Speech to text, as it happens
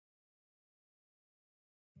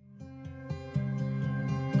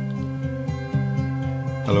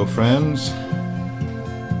Hello friends,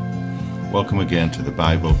 welcome again to the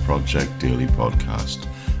Bible Project Daily Podcast,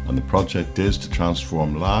 and the project is to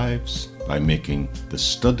transform lives by making the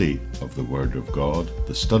study of the Word of God,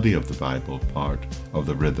 the study of the Bible, part of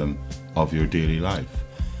the rhythm of your daily life.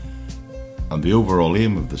 And the overall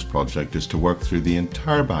aim of this project is to work through the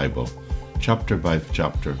entire Bible, chapter by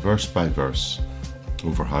chapter, verse by verse,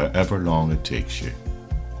 over however long it takes you.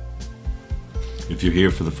 If you're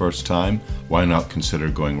here for the first time, why not consider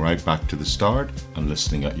going right back to the start and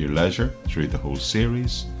listening at your leisure through the whole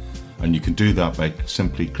series? And you can do that by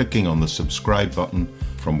simply clicking on the subscribe button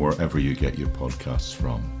from wherever you get your podcasts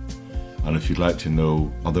from. And if you'd like to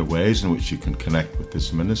know other ways in which you can connect with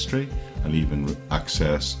this ministry and even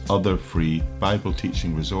access other free Bible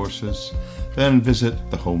teaching resources, then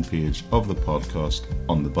visit the homepage of the podcast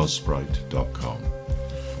on thebuzzsprout.com.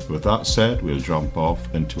 With that said, we'll jump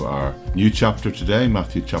off into our new chapter today,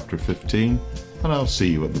 Matthew chapter 15, and I'll see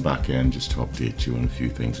you at the back end just to update you on a few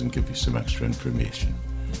things and give you some extra information.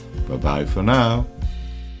 Bye-bye for now.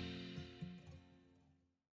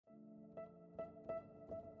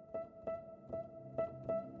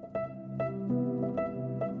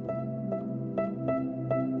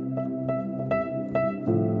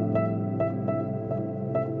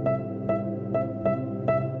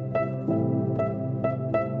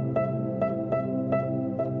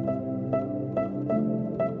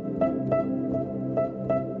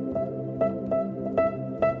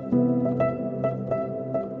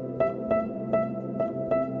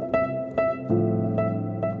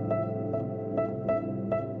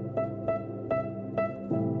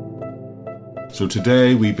 So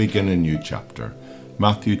today we begin a new chapter,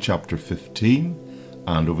 Matthew chapter 15,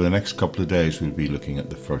 and over the next couple of days we'll be looking at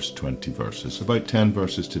the first 20 verses, about 10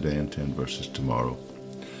 verses today and 10 verses tomorrow.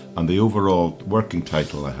 And the overall working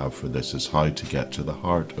title I have for this is How to Get to the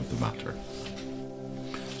Heart of the Matter.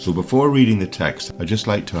 So before reading the text, I'd just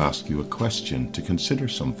like to ask you a question, to consider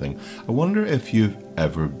something. I wonder if you've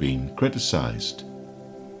ever been criticised.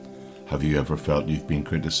 Have you ever felt you've been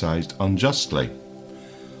criticised unjustly?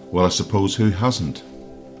 Well, I suppose who hasn't?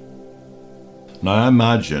 Now, I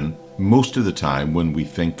imagine most of the time when we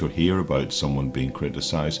think or hear about someone being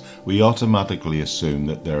criticised, we automatically assume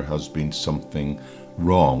that there has been something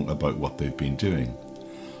wrong about what they've been doing.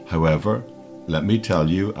 However, let me tell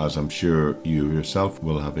you, as I'm sure you yourself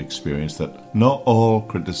will have experienced, that not all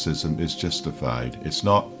criticism is justified. It's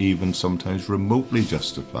not even sometimes remotely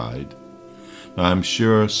justified. Now, I'm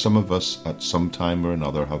sure some of us at some time or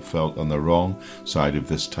another have felt on the wrong side of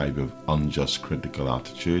this type of unjust critical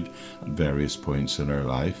attitude at various points in our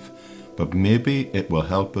life. But maybe it will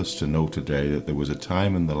help us to know today that there was a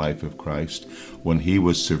time in the life of Christ when he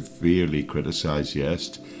was severely criticized,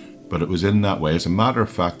 yes, but it was in that way. As a matter of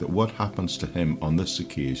fact, that what happens to him on this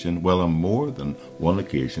occasion, well, on more than one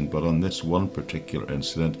occasion, but on this one particular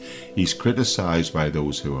incident, he's criticized by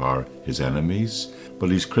those who are his enemies, but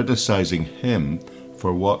he's criticizing him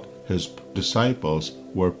for what his disciples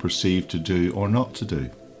were perceived to do or not to do.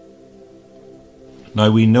 Now,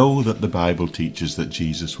 we know that the Bible teaches that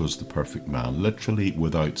Jesus was the perfect man, literally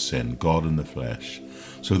without sin, God in the flesh.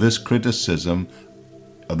 So this criticism,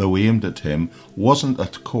 though aimed at him, wasn't,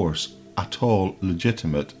 of course, at all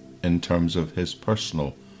legitimate in terms of his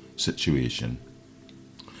personal situation.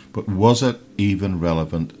 But was it even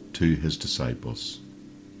relevant to his disciples?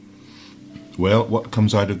 Well, what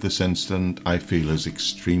comes out of this incident, I feel, is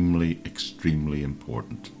extremely, extremely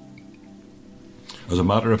important. As a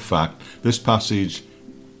matter of fact, this passage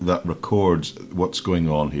that records what's going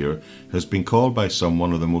on here has been called by some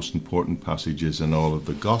one of the most important passages in all of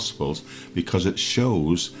the Gospels because it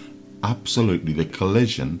shows absolutely the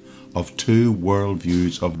collision of two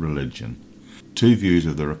worldviews of religion, two views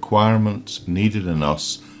of the requirements needed in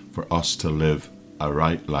us for us to live a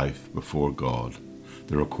right life before God,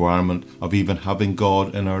 the requirement of even having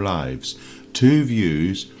God in our lives, two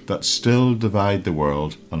views that still divide the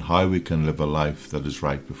world on how we can live a life that is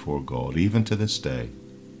right before God, even to this day.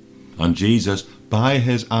 And Jesus, by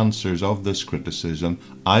his answers of this criticism,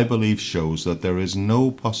 I believe shows that there is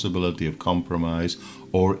no possibility of compromise,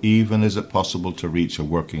 or even is it possible to reach a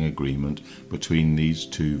working agreement between these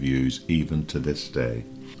two views, even to this day.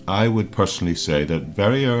 I would personally say that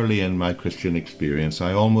very early in my Christian experience,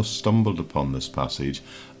 I almost stumbled upon this passage,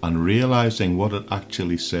 and realizing what it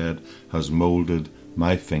actually said has molded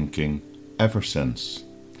my thinking ever since.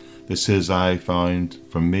 This is, I find,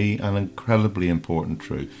 for me, an incredibly important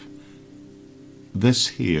truth. This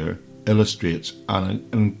here illustrates an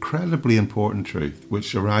incredibly important truth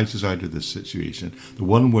which arises out of this situation, the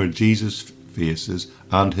one where Jesus faces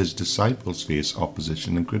and his disciples face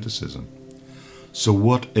opposition and criticism. So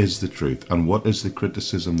what is the truth, and what is the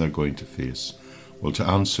criticism they're going to face? Well, to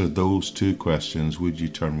answer those two questions, would you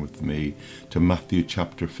turn with me to Matthew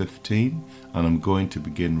chapter 15? And I'm going to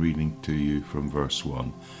begin reading to you from verse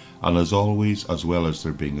 1. And as always, as well as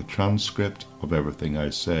there being a transcript of everything I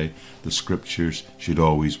say, the scriptures should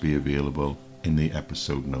always be available in the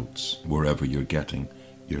episode notes, wherever you're getting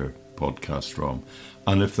your podcast from.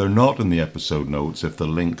 And if they're not in the episode notes, if the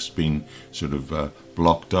link's been sort of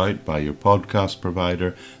blocked out by your podcast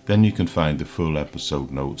provider, then you can find the full episode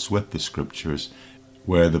notes with the scriptures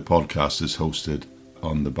where the podcast is hosted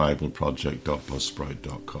on the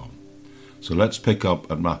bibleproject.buzzsprout.com. So let's pick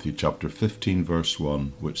up at Matthew chapter 15 verse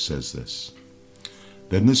 1, which says this.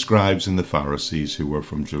 Then the scribes and the Pharisees who were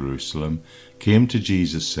from Jerusalem came to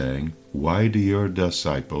Jesus saying, Why do your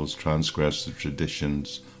disciples transgress the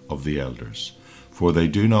traditions of the elders? For they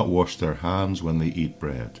do not wash their hands when they eat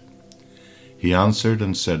bread. He answered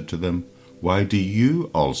and said to them, Why do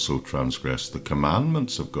you also transgress the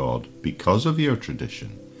commandments of God because of your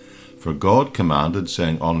tradition? For God commanded,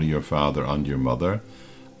 saying, Honor your father and your mother,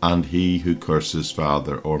 and he who curses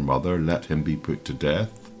father or mother, let him be put to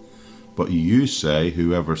death. But you say,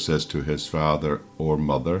 Whoever says to his father or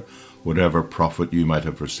mother, Whatever profit you might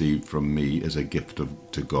have received from me is a gift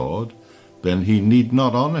to God, then he need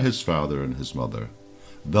not honor his father and his mother.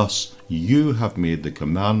 Thus you have made the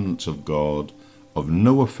commandments of God of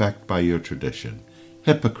no effect by your tradition.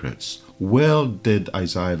 Hypocrites, well did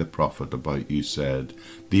Isaiah the prophet about you said,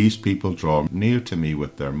 These people draw near to me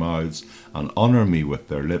with their mouths and honor me with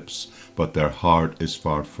their lips, but their heart is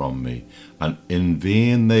far from me, and in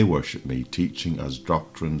vain they worship me, teaching as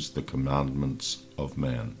doctrines the commandments of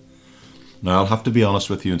men. Now, I'll have to be honest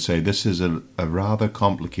with you and say this is a rather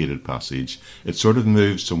complicated passage. It sort of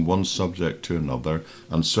moves from one subject to another,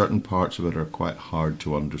 and certain parts of it are quite hard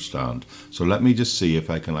to understand. So let me just see if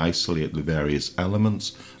I can isolate the various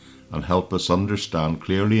elements and help us understand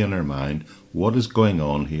clearly in our mind what is going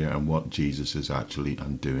on here and what Jesus is actually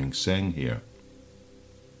saying here.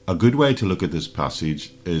 A good way to look at this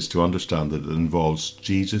passage is to understand that it involves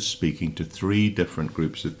Jesus speaking to three different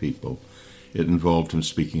groups of people. It involved him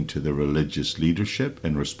speaking to the religious leadership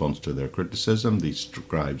in response to their criticism, these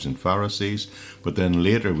scribes and Pharisees, but then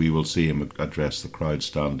later we will see him address the crowd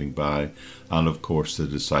standing by and, of course, the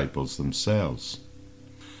disciples themselves.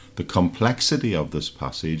 The complexity of this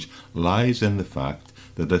passage lies in the fact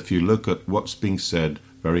that if you look at what's being said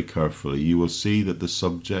very carefully, you will see that the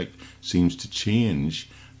subject seems to change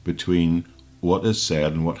between what is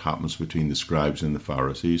said and what happens between the scribes and the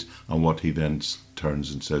Pharisees, and what he then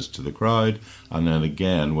turns and says to the crowd, and then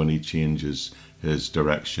again when he changes his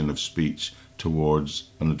direction of speech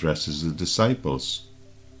towards and addresses the disciples.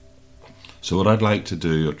 So what I'd like to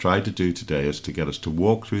do, or try to do today, is to get us to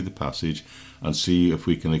walk through the passage and see if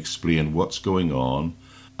we can explain what's going on,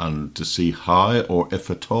 and to see how, or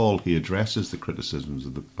if at all, he addresses the criticisms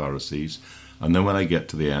of the Pharisees. And then when I get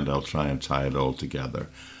to the end, I'll try and tie it all together.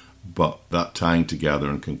 But that tying together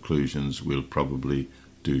and conclusions we'll probably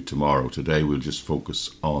do tomorrow. Today we'll just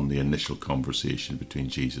focus on the initial conversation between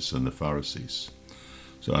Jesus and the Pharisees.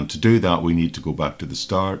 And to do that, we need to go back to the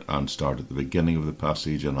start and start at the beginning of the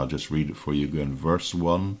passage, and I'll just read it for you again. Verse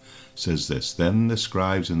 1 says this, Then the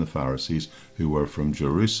scribes and the Pharisees, who were from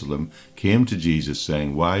Jerusalem, came to Jesus,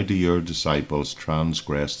 saying, Why do your disciples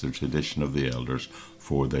transgress the tradition of the elders,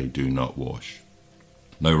 for they do not wash?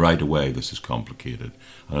 Now, right away, this is complicated.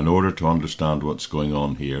 And in order to understand what's going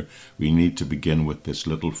on here, we need to begin with this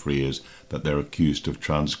little phrase that they're accused of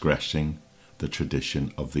transgressing the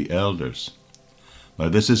tradition of the elders. Now,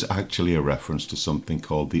 this is actually a reference to something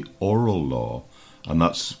called the oral law. And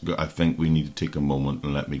that's, I think we need to take a moment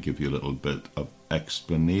and let me give you a little bit of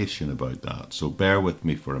explanation about that. So bear with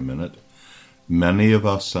me for a minute. Many of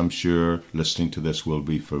us, I'm sure, listening to this will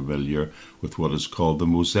be familiar with what is called the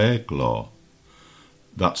Mosaic Law.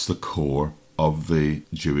 That's the core of the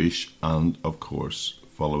Jewish and, of course,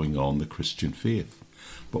 following on the Christian faith.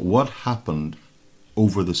 But what happened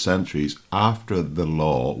over the centuries after the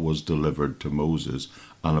law was delivered to Moses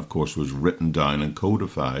and, of course, was written down and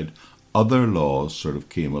codified, other laws sort of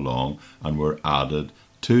came along and were added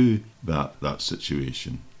to that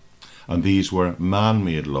situation. And these were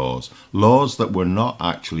man-made laws that were not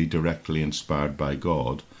actually directly inspired by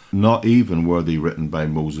God. Not even were they written by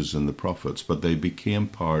Moses and the prophets, but they became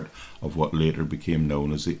part of what later became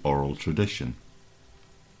known as the oral tradition.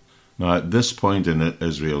 Now, at this point in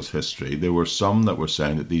Israel's history, there were some that were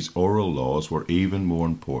saying that these oral laws were even more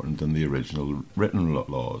important than the original written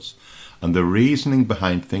laws. And the reasoning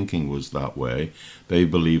behind thinking was that way. They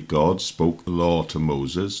believed God spoke the law to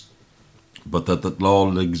Moses, but that the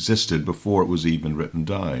law existed before it was even written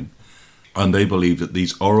down. And they believed that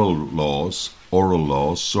these oral laws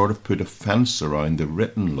sort of put a fence around the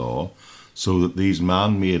written law, so that these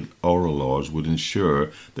man-made oral laws would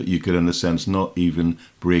ensure that you could, in a sense, not even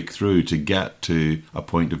break through to get to a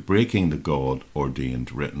point of breaking the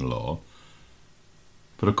God-ordained written law.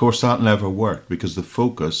 But of course that never worked, because the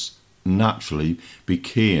focus naturally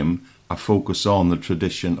became a focus on the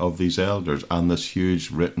tradition of these elders and this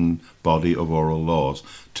huge written body of oral laws,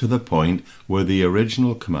 to the point where the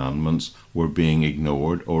original commandments were being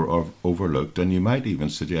ignored or overlooked, and you might even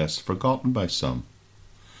suggest forgotten by some.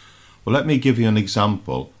 Well, let me give you an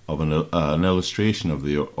example of an illustration of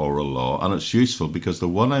the oral law, and it's useful because the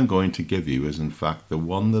one I'm going to give you is in fact the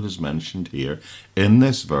one that is mentioned here in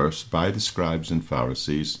this verse by the scribes and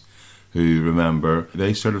Pharisees, who, remember,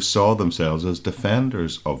 they sort of saw themselves as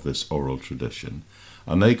defenders of this oral tradition.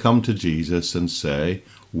 And they come to Jesus and say,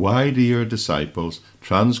 "Why do your disciples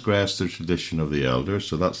transgress the tradition of the elders?"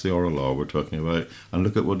 So that's the oral law we're talking about. And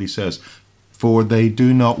look at what he says. "For they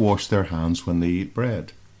do not wash their hands when they eat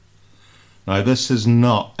bread." Now, this has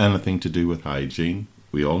not anything to do with hygiene.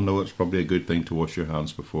 We all know it's probably a good thing to wash your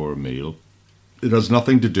hands before a meal. It has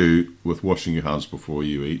nothing to do with washing your hands before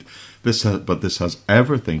you eat. But this has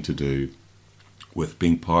everything to do with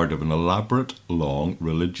being part of an elaborate, long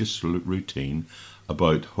religious routine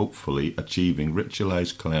about hopefully achieving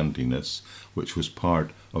ritualized cleanliness, which was part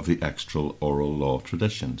of the extra oral law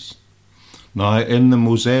traditions. Now, in the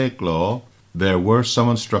Mosaic law, there were some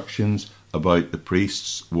instructions about the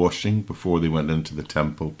priests washing before they went into the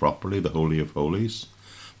temple properly, the Holy of Holies.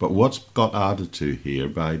 But what's got added to here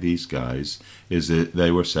by these guys is that they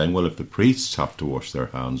were saying, well, if the priests have to wash their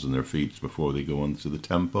hands and their feet before they go into the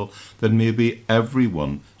temple, then maybe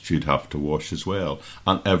everyone should have to wash as well.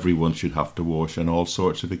 And everyone should have to wash on all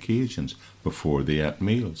sorts of occasions before they ate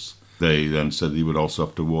meals. They then said they would also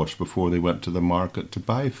have to wash before they went to the market to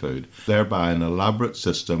buy food. Thereby an elaborate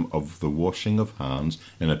system of the washing of hands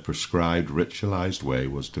in a prescribed, ritualized way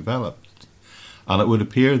was developed. And it would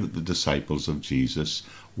appear that the disciples of Jesus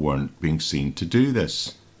weren't being seen to do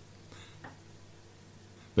this.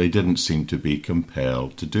 They didn't seem to be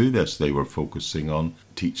compelled to do this. They were focusing on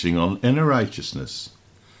teaching on inner righteousness.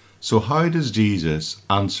 So how does Jesus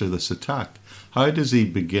answer this attack? How does he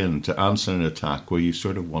begin to answer an attack where you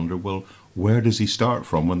sort of wonder, well, where does he start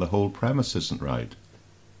from when the whole premise isn't right?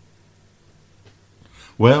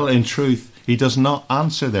 Well, in truth, he does not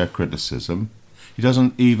answer their criticism. He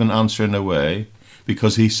doesn't even answer in a way,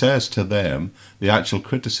 because he says to them the actual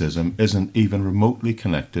criticism isn't even remotely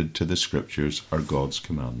connected to the scriptures or God's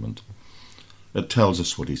commandment. It tells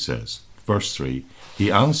us what he says. Verse 3,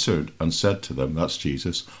 he answered and said to them, that's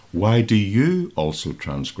Jesus, "Why do you also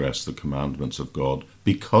transgress the commandments of God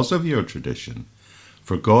because of your tradition?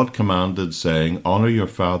 For God commanded, saying, Honour your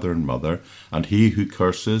father and mother, and he who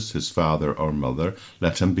curses his father or mother,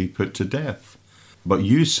 let him be put to death. But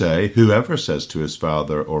you say, whoever says to his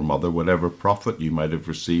father or mother, whatever profit you might have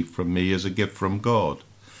received from me is a gift from God,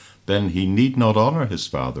 then he need not honour his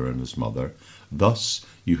father and his mother. Thus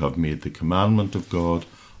you have made the commandment of God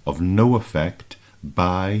of no effect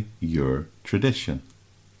by your tradition."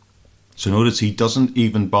 So notice he doesn't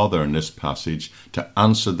even bother in this passage to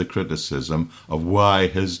answer the criticism of why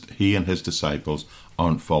he and his disciples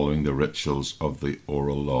aren't following the rituals of the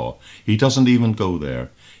oral law. He doesn't even go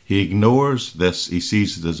there. He ignores this. He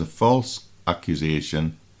sees it as a false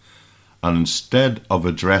accusation, and instead of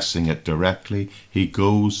addressing it directly, he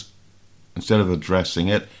goes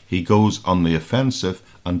on the offensive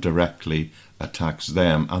and directly attacks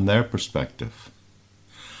them and their perspective.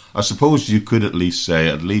 I suppose you could at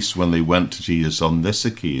least when they went to Jesus on this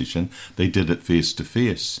occasion, they did it face to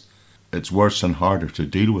face. It's worse and harder to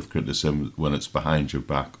deal with criticism when it's behind your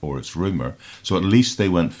back or it's rumour. So at least they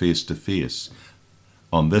went face to face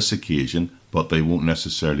on this occasion, but they won't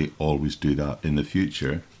necessarily always do that in the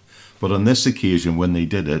future. But on this occasion, when they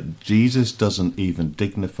did it, Jesus doesn't even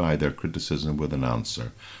dignify their criticism with an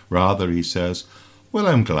answer. Rather, he says, "Well,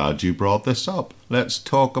 I'm glad you brought this up. Let's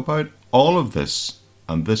talk about all of this."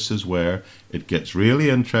 And this is where it gets really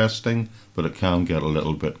interesting, but it can get a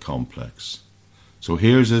little bit complex. So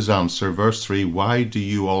here's his answer, verse 3, "Why do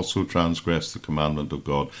you also transgress the commandment of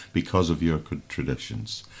God because of your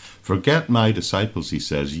traditions? Forget my disciples," he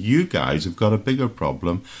says. "You guys have got a bigger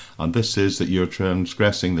problem, and this is that you're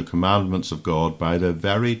transgressing the commandments of God by the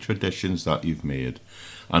very traditions that you've made."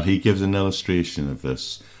 And he gives an illustration of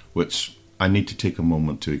this, which I need to take a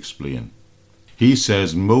moment to explain. He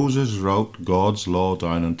says Moses wrote God's law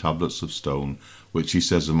down on tablets of stone, which he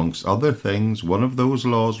says, amongst other things, one of those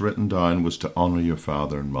laws written down was to honour your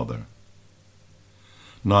father and mother.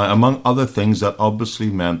 Now, among other things, that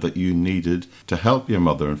obviously meant that you needed to help your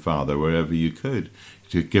mother and father wherever you could,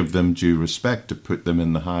 to give them due respect, to put them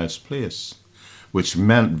in the highest place, which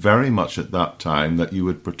meant very much at that time that you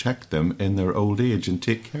would protect them in their old age and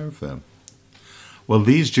take care of them. Well,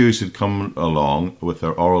 these Jews had come along with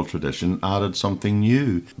their oral tradition, added something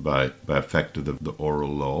new by effect of the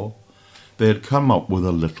oral law. They had come up with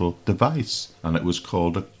a little device, and it was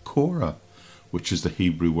called a korah, which is the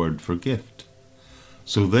Hebrew word for gift.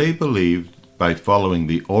 So they believed by following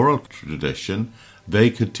the oral tradition, they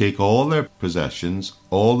could take all their possessions,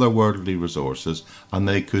 all their worldly resources, and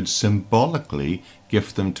they could symbolically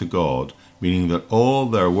gift them to God, meaning that all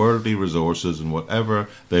their worldly resources and whatever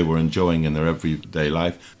they were enjoying in their everyday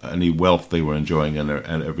life, any wealth they were enjoying in their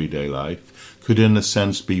everyday life, could in a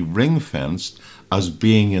sense be ring-fenced as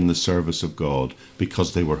being in the service of God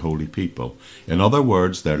because they were holy people. In other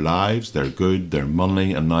words, their lives, their good, their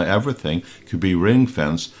money, and now everything could be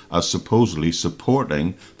ring-fenced as supposedly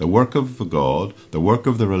supporting the work of God, the work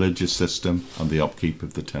of the religious system, and the upkeep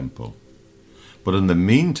of the temple. But in the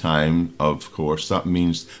meantime, of course, that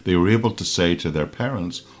means they were able to say to their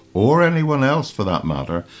parents, or anyone else for that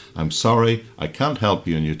matter, I'm sorry, I can't help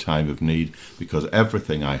you in your time of need because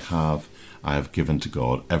everything I have given to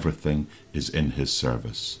God. Everything is in his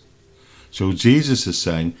service. So Jesus is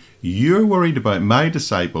saying, you're worried about my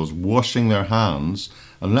disciples washing their hands,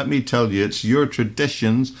 and let me tell you, it's your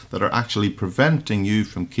traditions that are actually preventing you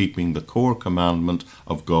from keeping the core commandment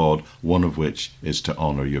of God, one of which is to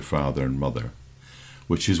honour your father and mother.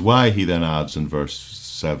 Which is why he then adds in verse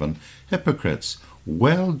 7, hypocrites,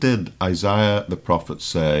 well did Isaiah the prophet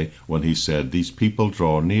say when he said, these people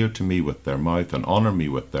draw near to me with their mouth and honour me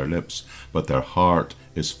with their lips, but their heart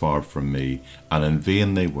is far from me, and in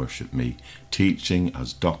vain they worship me, teaching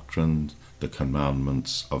as doctrine the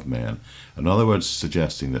commandments of men. In other words,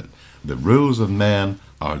 suggesting that the rules of men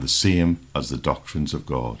are the same as the doctrines of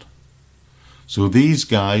God. So these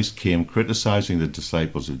guys came criticizing the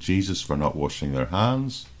disciples of Jesus for not washing their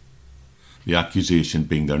hands, the accusation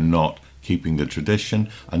being they're not keeping the tradition,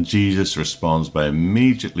 and Jesus responds by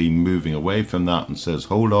immediately moving away from that and says,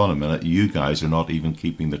 hold on a minute, you guys are not even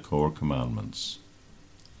keeping the core commandments.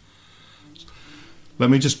 Let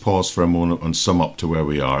me just pause for a moment and sum up to where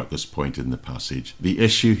we are at this point in the passage. The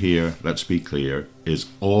issue here, let's be clear, is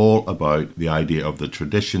all about the idea of the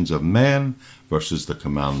traditions of men versus the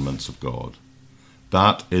commandments of God.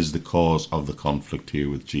 That is the cause of the conflict here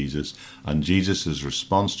with Jesus, and Jesus'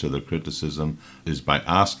 response to the criticism is by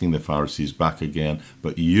asking the Pharisees back again,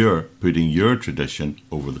 but you're putting your tradition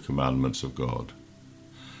over the commandments of God.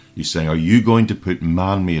 He's saying, are you going to put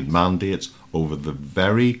man-made mandates over the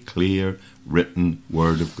very clear written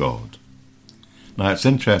word of God? Now, it's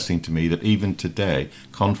interesting to me that even today,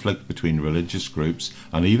 conflict between religious groups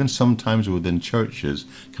and even sometimes within churches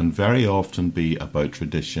can very often be about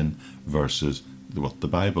tradition versus what the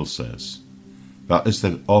Bible says. That is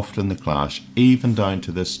often the clash, even down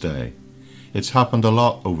to this day. It's happened a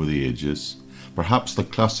lot over the ages. Perhaps the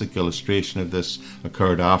classic illustration of this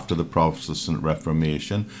occurred after the Protestant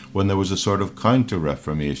Reformation, when there was a sort of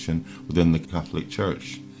counter-Reformation within the Catholic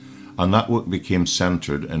Church. And that became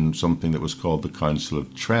centred in something that was called the Council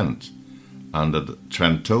of Trent. And at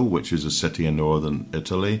Trento, which is a city in northern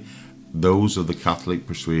Italy, those of the Catholic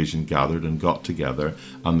persuasion gathered and got together,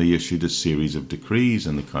 and they issued a series of decrees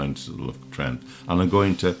in the Council of Trent. And I'm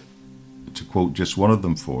going to quote just one of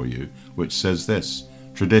them for you, which says this: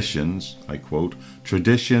 traditions, I quote,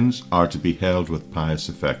 traditions are to be held with pious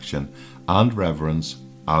affection and reverence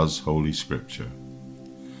as Holy Scripture.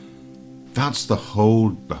 That's the whole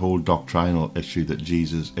doctrinal issue that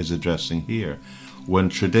Jesus is addressing here. When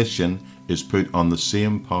tradition is put on the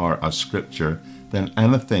same par as Scripture, then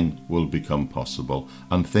anything will become possible,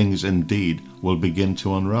 and things indeed will begin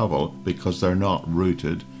to unravel because they're not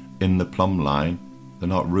rooted in the plumb line, they're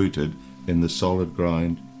not rooted in the solid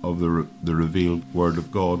ground of the revealed Word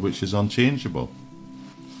of God, which is unchangeable.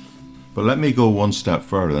 But let me go one step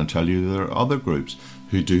further and tell you there are other groups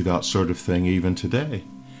who do that sort of thing even today.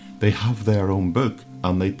 They have their own book,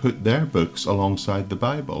 and they put their books alongside the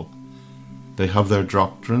Bible. They have their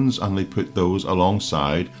doctrines, and they put those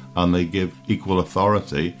alongside, and they give equal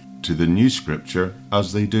authority to the new Scripture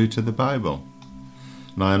as they do to the Bible.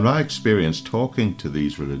 Now, in my experience talking to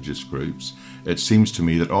these religious groups, it seems to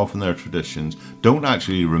me that often their traditions don't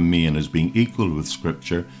actually remain as being equal with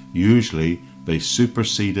Scripture. Usually they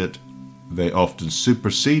supersede it. They often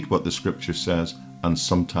supersede what the Scripture says, and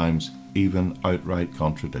sometimes even outright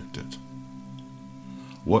contradict it.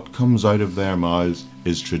 What comes out of their mouths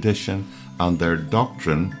is tradition, and their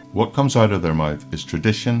doctrine, what comes out of their mouth is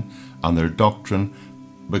tradition, and their doctrine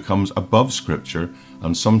becomes above Scripture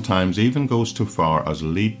and sometimes even goes too far as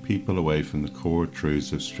lead people away from the core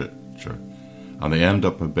truths of Scripture. And they end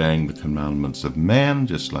up obeying the commandments of men,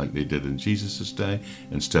 just like they did in Jesus' day,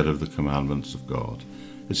 instead of the commandments of God.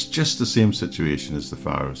 It's just the same situation as the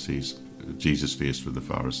Pharisees, Jesus faced with the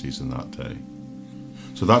Pharisees in that day.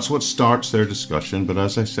 So that's what starts their discussion, but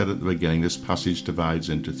as I said at the beginning, this passage divides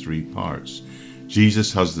into three parts.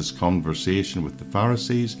 Jesus has this conversation with the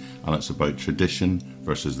Pharisees, and it's about tradition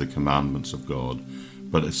versus the commandments of God.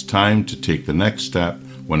 But it's time to take the next step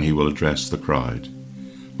when he will address the crowd.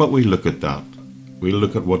 But we look at that. We'll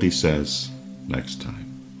look at what he says next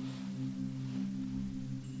time.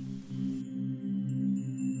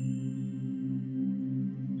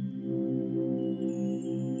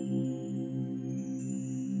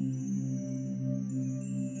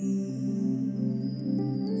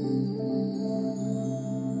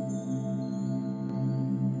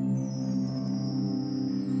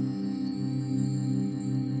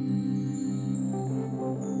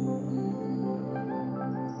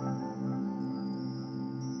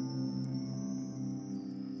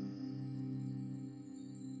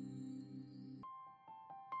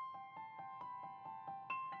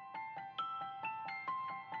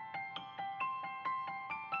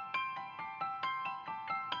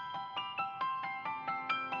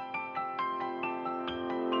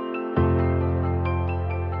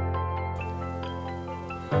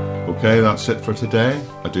 Okay, that's it for today.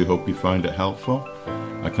 I do hope you found it helpful.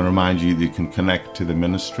 I can remind you that you can connect to the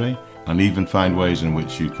ministry and even find ways in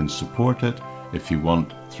which you can support it if you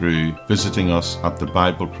want through visiting us at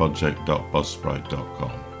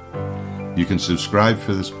thebibleproject.buzzsprout.com. You can subscribe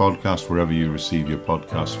for this podcast wherever you receive your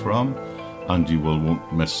podcast from, and you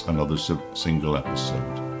won't miss another single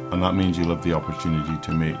episode. And that means you'll have the opportunity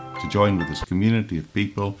to join with this community of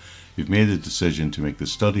people who've made a decision to make the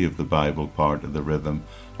study of the Bible part of the rhythm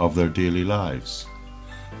of their daily lives.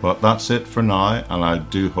 But that's it for now, and I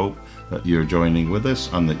do hope that you're joining with us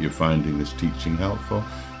and that you're finding this teaching helpful.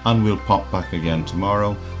 And we'll pop back again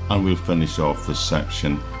tomorrow, and we'll finish off this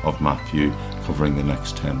section of Matthew covering the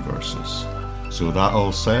next 10 verses. So that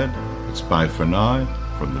all said, it's bye for now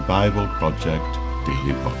from the Bible Project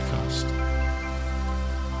Daily Podcast.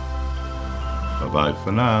 Bye-bye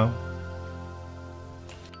for now.